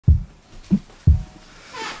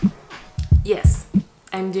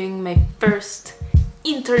I'm doing my first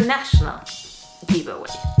international giveaway.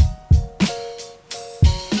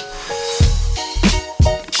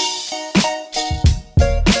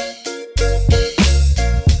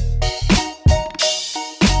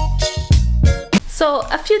 So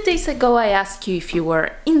a few days ago I asked you if you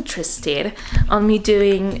were interested on me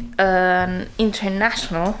doing an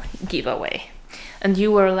international giveaway, and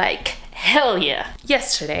you were like, hell yeah!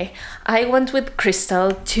 Yesterday I went with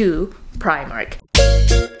Crystal to Primark.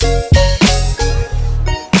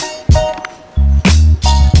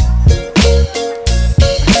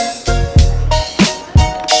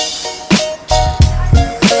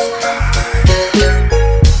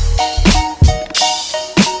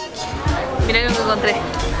 Mira lo que encontré.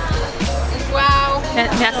 Wow.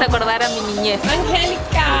 Me hace acordar a mi niñez.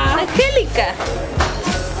 Angélica. Angélica.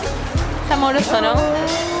 Es amoroso, ¿no?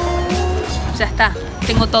 Ya está,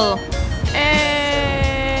 tengo todo.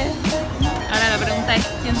 Ahora la pregunta es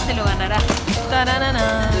 ¿quién se lo ganará?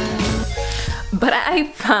 But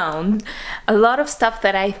I found a lot of stuff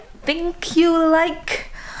that I think you like.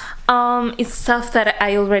 It's stuff that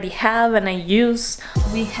I already have and I use.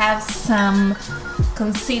 We have some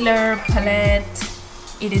concealer palette.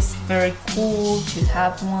 It is very cool to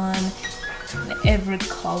have one in every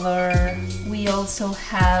color. We also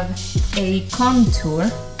have a contour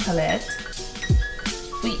palette.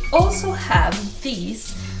 We also have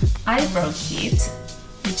this eyebrow kit,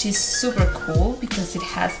 which is super cool because it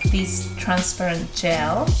has this transparent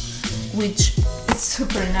gel, which is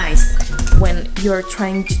super nice when you're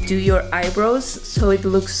trying to do your eyebrows so it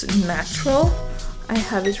looks natural. I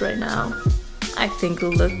have it right now. I think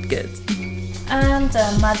it'll look good. And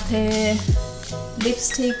a matte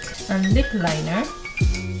lipstick and lip liner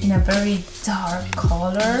in a very dark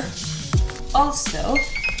color. Also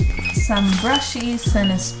some brushes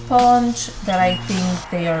and a sponge that I think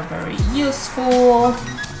they are very useful.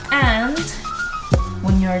 And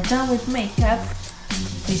when you're done with makeup,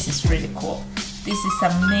 this is really cool. This is a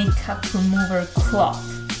makeup remover cloth.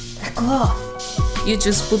 A cloth. You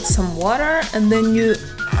just put some water and then you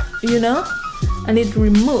know, and it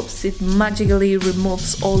magically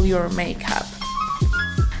removes all your makeup.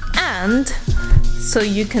 And so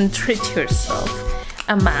you can treat yourself.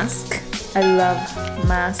 A mask. I love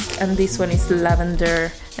mask, and this one is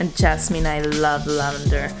lavender and jasmine. I love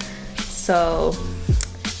lavender. So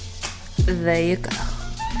there you go.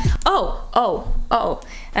 Oh,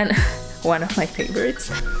 and one of my favorites.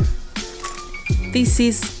 This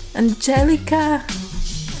is Angelica.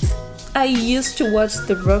 I used to watch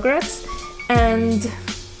the Rugrats and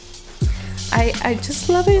I just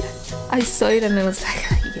love it. I saw it and I was like,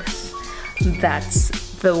 yes, that's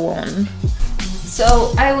the one.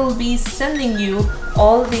 So I will be sending you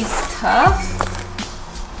all this stuff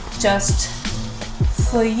just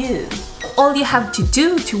for you. All you have to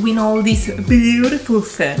do to win all these beautiful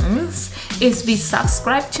things is be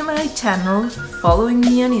subscribed to my channel, following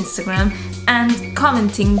me on Instagram, and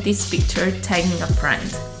commenting this picture, tagging a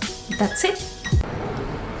friend. That's it.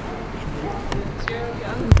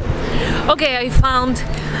 Okay, I found.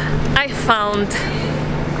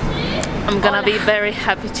 I'm gonna be very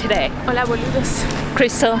happy today. Hola, boludos.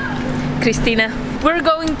 Crystal, Cristina. We're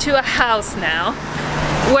going to a house now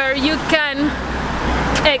where you can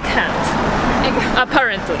egg hunt,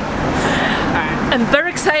 apparently. I'm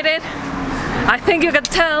very excited. I think you can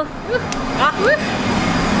tell.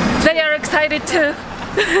 They are excited too.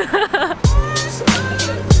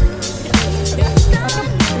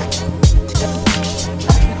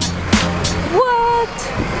 What?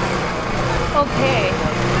 Okay.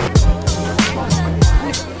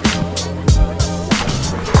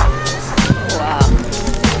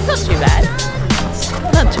 Not too bad.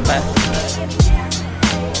 Not too bad.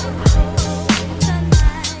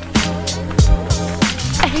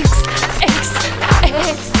 Eggs.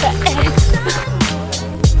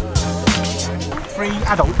 3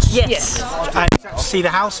 adults? Yes. And to see the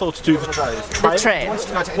house or to do the trail? The trail.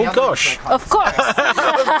 Oh gosh. Of course.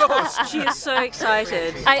 Of course. She is so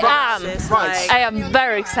excited. I am. Right. I am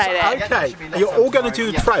very excited. Okay, you're all going to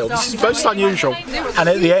do the trail. This is most unusual. And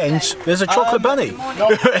at the end, there's a chocolate bunny.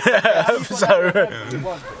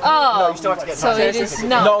 So it is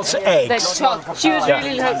not eggs. She was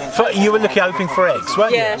really You were hoping for eggs,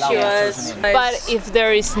 weren't you? Yeah, she was. But if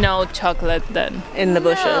there is no chocolate, then In the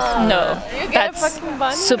bushes. no, that's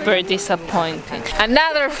super disappointing.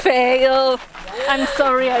 Another fail. I'm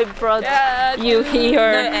sorry I brought you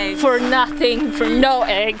here for nothing, for no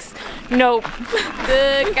eggs. Nope.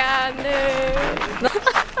 The Cande.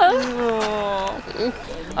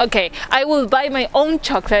 Okay, I will buy my own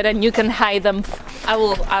chocolate and you can hide them. I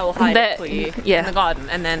will hide it for you yeah. in the garden,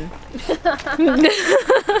 and then.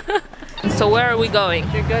 So where are we going?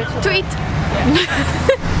 We go to eat.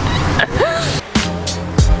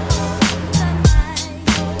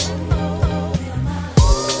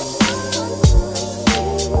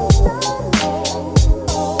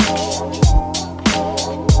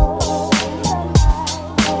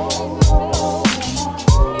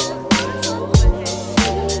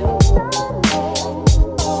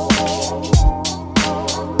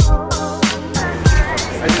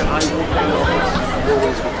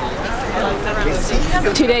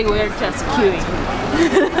 Today we're just queuing.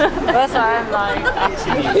 That's why I'm like,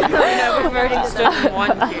 actually, you know, we've already stood in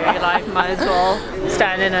one queue, like, might as well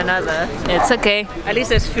stand in another. It's okay. At least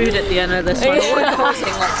there's food at the end of this one. Look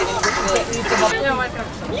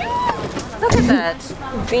at that.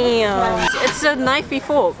 Damn. It's a knifey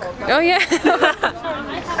fork. Oh yeah.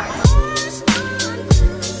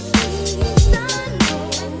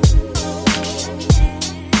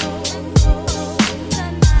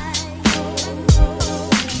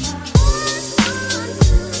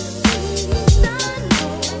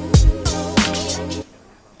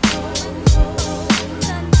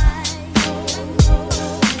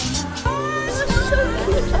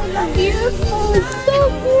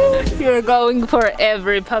 You're going for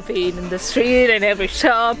every puppy in the street and every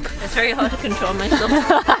shop. It's very hard to control myself.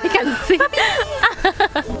 I can see.